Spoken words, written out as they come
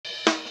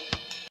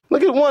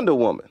Look at Wonder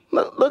Woman.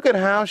 Look at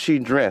how she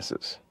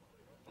dresses.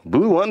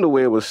 Blue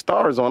underwear with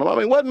stars on them. I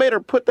mean, what made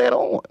her put that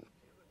on?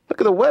 Look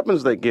at the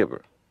weapons they give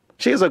her.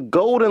 She has a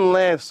golden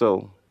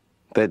lasso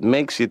that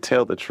makes you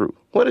tell the truth.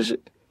 What is she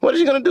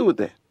going to do with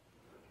that?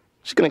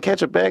 She's going to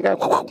catch a bad guy?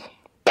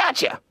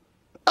 Gotcha!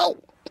 Oh!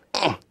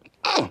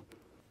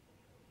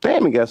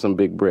 Damn, he got some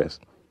big breasts.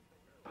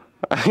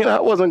 I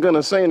wasn't going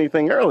to say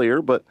anything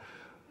earlier, but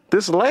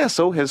this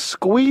lasso has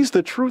squeezed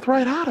the truth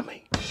right out of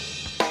me.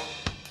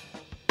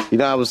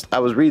 I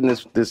was reading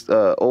this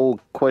old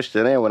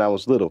questionnaire when I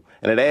was little,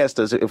 and it asked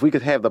us if we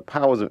could have the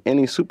powers of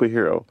any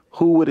superhero,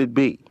 who would it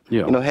be?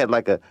 Yeah. It had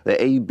like the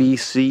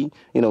ABC,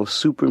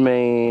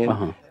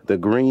 Superman, the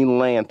Green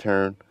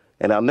Lantern,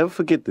 and I'll never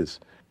forget this.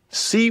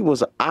 C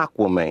was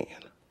Aquaman.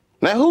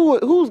 Now,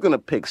 who's going to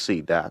pick C,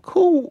 Doc?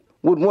 Who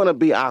would want to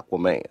be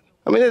Aquaman?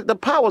 I mean, the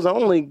powers are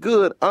only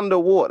good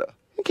underwater.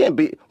 You can't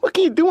be, what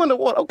can you do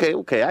underwater?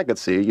 Okay, I could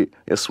see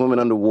you're swimming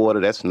underwater,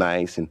 that's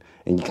nice, and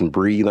you can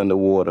breathe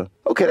underwater.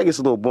 Okay, that gets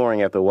a little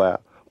boring after a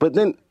while. But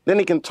then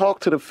he can talk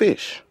to the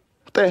fish.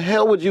 What the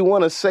hell would you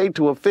want to say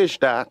to a fish,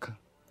 Doc?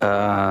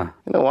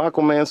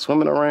 Aquaman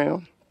swimming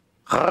around.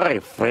 Hi,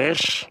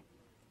 fish.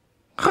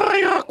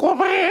 Hi,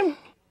 Aquaman.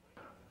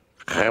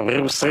 Have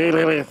you seen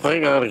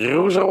anything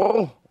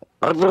unusual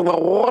under the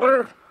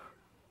water?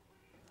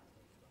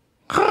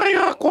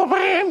 Hi,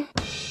 Aquaman.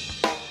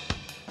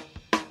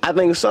 I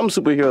think some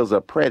superheroes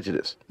are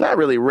prejudiced. Not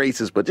really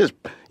racist, but just,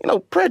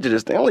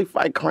 prejudiced. They only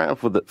fight crime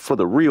for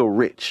the real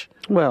rich.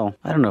 Well,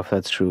 I don't know if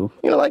that's true.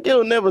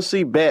 You'll never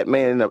see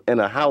Batman in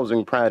a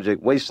housing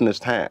project wasting his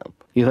time.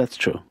 Yeah, that's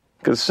true.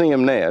 Because see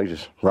him now,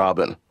 just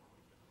robbing.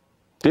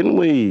 Didn't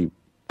we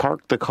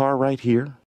park the car right here?